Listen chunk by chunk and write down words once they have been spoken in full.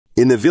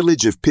In the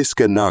village of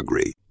Piska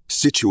Nagri,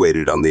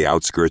 situated on the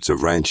outskirts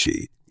of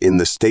Ranchi, in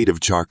the state of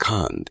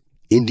Jharkhand,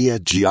 India,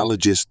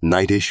 geologist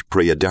Nitish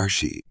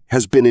Priyadarshi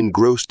has been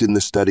engrossed in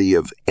the study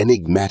of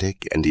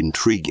enigmatic and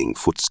intriguing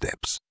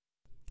footsteps.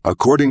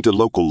 According to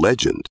local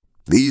legend,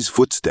 these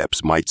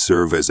footsteps might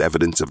serve as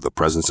evidence of the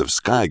presence of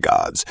sky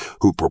gods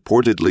who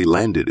purportedly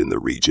landed in the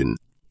region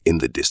in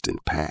the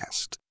distant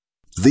past.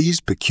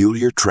 These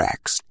peculiar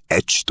tracks,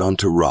 etched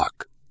onto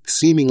rock,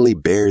 seemingly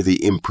bear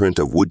the imprint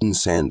of wooden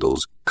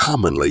sandals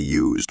commonly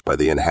used by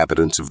the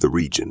inhabitants of the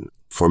region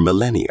for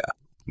millennia.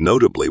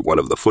 Notably, one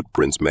of the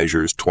footprints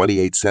measures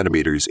 28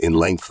 centimeters in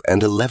length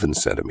and 11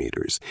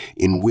 centimeters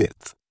in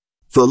width.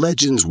 The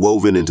legends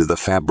woven into the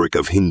fabric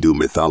of Hindu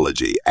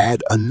mythology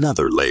add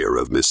another layer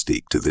of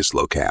mystique to this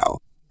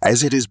locale,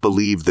 as it is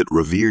believed that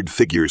revered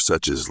figures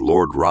such as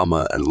Lord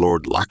Rama and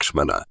Lord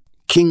Lakshmana,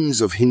 kings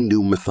of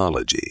Hindu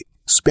mythology,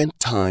 spent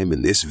time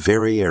in this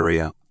very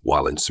area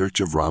while in search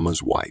of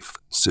Rama's wife,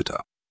 Sita.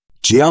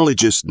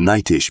 Geologist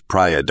Nitish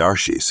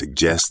Priyadarshi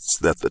suggests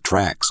that the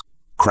tracks,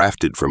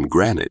 crafted from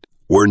granite,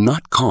 were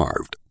not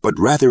carved, but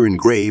rather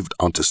engraved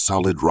onto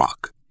solid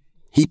rock.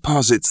 He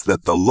posits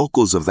that the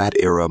locals of that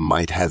era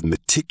might have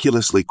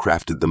meticulously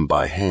crafted them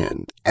by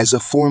hand as a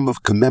form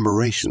of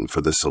commemoration for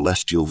the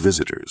celestial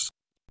visitors.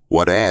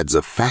 What adds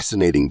a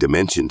fascinating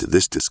dimension to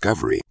this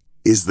discovery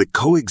is the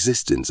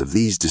coexistence of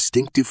these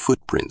distinctive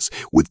footprints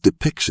with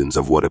depictions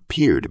of what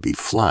appear to be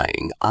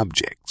flying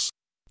objects.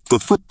 The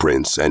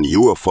footprints and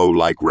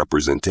UFO-like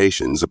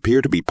representations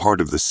appear to be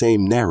part of the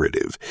same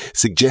narrative,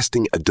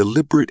 suggesting a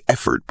deliberate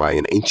effort by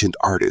an ancient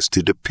artist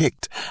to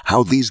depict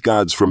how these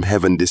gods from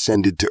heaven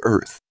descended to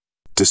earth.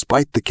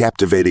 Despite the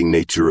captivating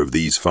nature of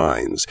these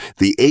finds,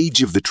 the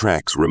age of the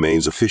tracks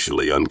remains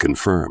officially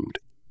unconfirmed.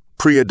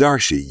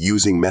 Priyadarshi,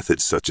 using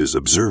methods such as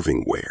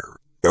observing wear,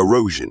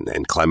 erosion,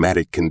 and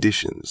climatic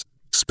conditions,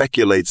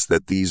 speculates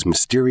that these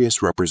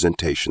mysterious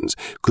representations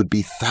could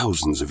be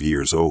thousands of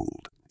years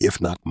old, if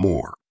not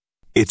more.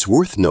 It's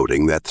worth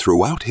noting that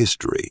throughout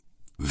history,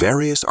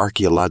 various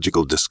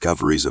archaeological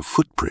discoveries of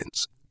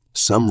footprints,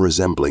 some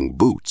resembling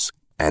boots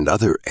and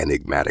other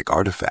enigmatic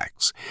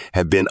artifacts,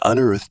 have been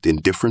unearthed in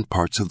different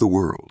parts of the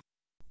world.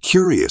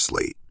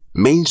 Curiously,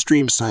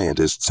 mainstream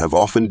scientists have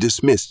often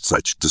dismissed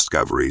such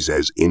discoveries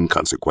as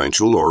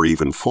inconsequential or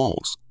even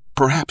false,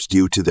 perhaps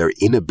due to their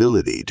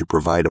inability to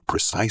provide a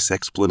precise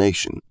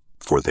explanation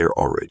for their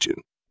origin.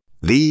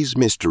 These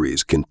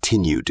mysteries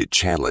continue to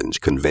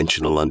challenge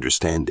conventional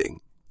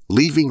understanding,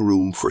 leaving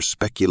room for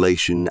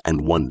speculation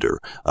and wonder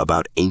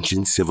about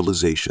ancient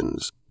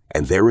civilizations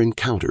and their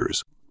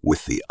encounters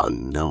with the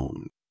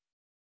unknown.